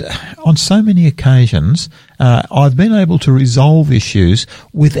 and on so many occasions, I've been able to resolve issues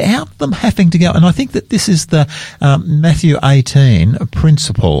without them having to go. And I think that this is the Matthew 18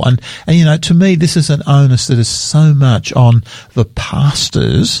 principle. And to me, this is an onus that is so much on the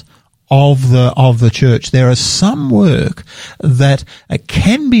pastors of the church. There is some work that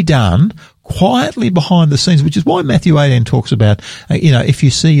can be done quietly behind the scenes, which is why Matthew 18 talks about, if you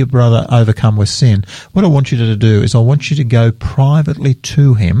see your brother overcome with sin, what I want you to do is I want you to go privately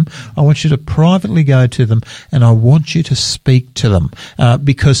to him. I want you to privately go to them, and I want you to speak to them,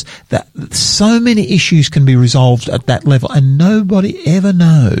 because so many issues can be resolved at that level, and nobody ever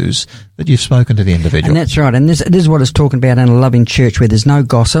knows that you've spoken to the individual. And that's right. And this is what it's talking about in a loving church where there's no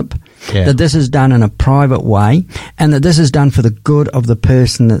gossip, that this is done in a private way, and that this is done for the good of the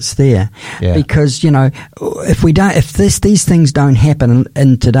person that's there. Yeah. Because, if these things don't happen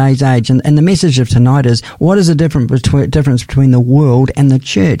in today's age, and the message of tonight is, what is the difference between the world and the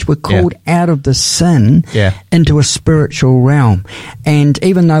church? We're called out of the sin into a spiritual realm. And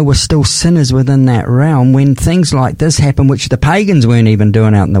even though we're still sinners within that realm, when things like this happen, which the pagans weren't even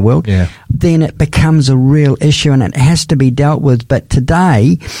doing out in the world, then it becomes a real issue and it has to be dealt with. But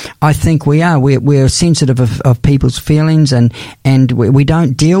today, I think we're sensitive of people's feelings, and we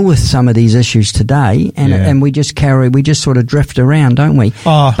don't deal with some of these issues today, and we just sort of drift around, don't we?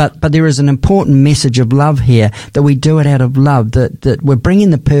 But there is an important message of love here, that we do it out of love, that we're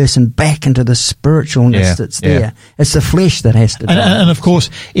bringing the person back into the spiritualness that's there. It's the flesh that has to die. And of course,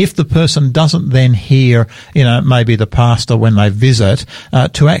 if the person doesn't then hear, maybe the pastor when they visit,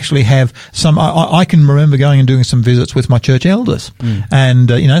 to actually have some, I can remember going and doing some visits with my church elders, and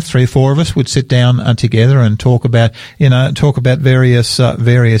 3 or 4 of us would sit down together and talk about various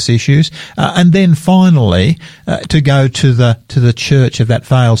issues, and then finally to go to the church if that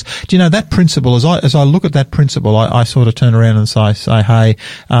fails. Do you know that principle? As I look at that principle, I sort of turn around and say, hey,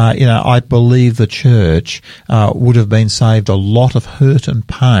 I believe the church would have been saved a lot of hurt and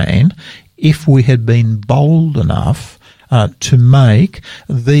pain if we had been bold enough to make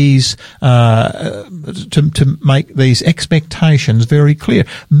these expectations very clear.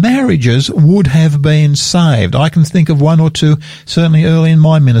 Marriages would have been saved. I can think of 1 or 2, certainly early in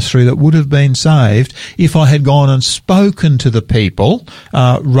my ministry, that would have been saved if I had gone and spoken to the people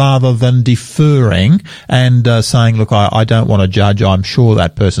rather than deferring and saying, look, I don't want to judge. I'm sure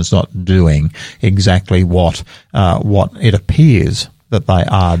that person's not doing exactly what it appears that they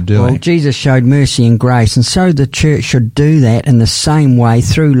are doing. Well, Jesus showed mercy and grace, and so the church should do that in the same way,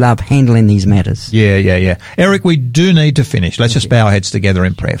 through love, handling these matters. Yeah. Eric, we do need to finish. Let's just bow our heads together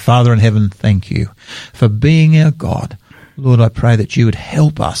in prayer. Father in heaven, thank you for being our God. Lord, I pray that you would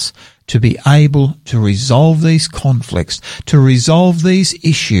help us to be able to resolve these conflicts, to resolve these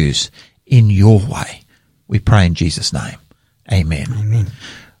issues in your way. We pray in Jesus' name. Amen. Amen.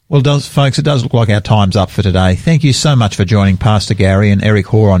 Well, folks, it does look like our time's up for today. Thank you so much for joining Pastor Gary and Eric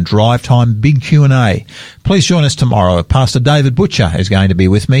Hoare on Drive Time Big Q&A. Please join us tomorrow. Pastor David Butcher is going to be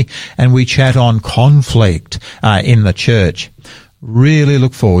with me, and we chat on conflict in the church. Really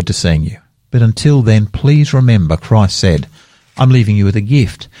look forward to seeing you. But until then, please remember Christ said, I'm leaving you with a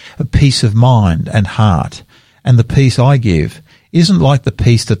gift, a peace of mind and heart. And the peace I give isn't like the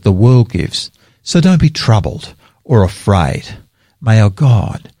peace that the world gives. So don't be troubled or afraid. May our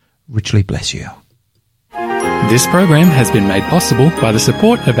God richly bless you. This program has been made possible by the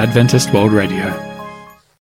support of Adventist World Radio.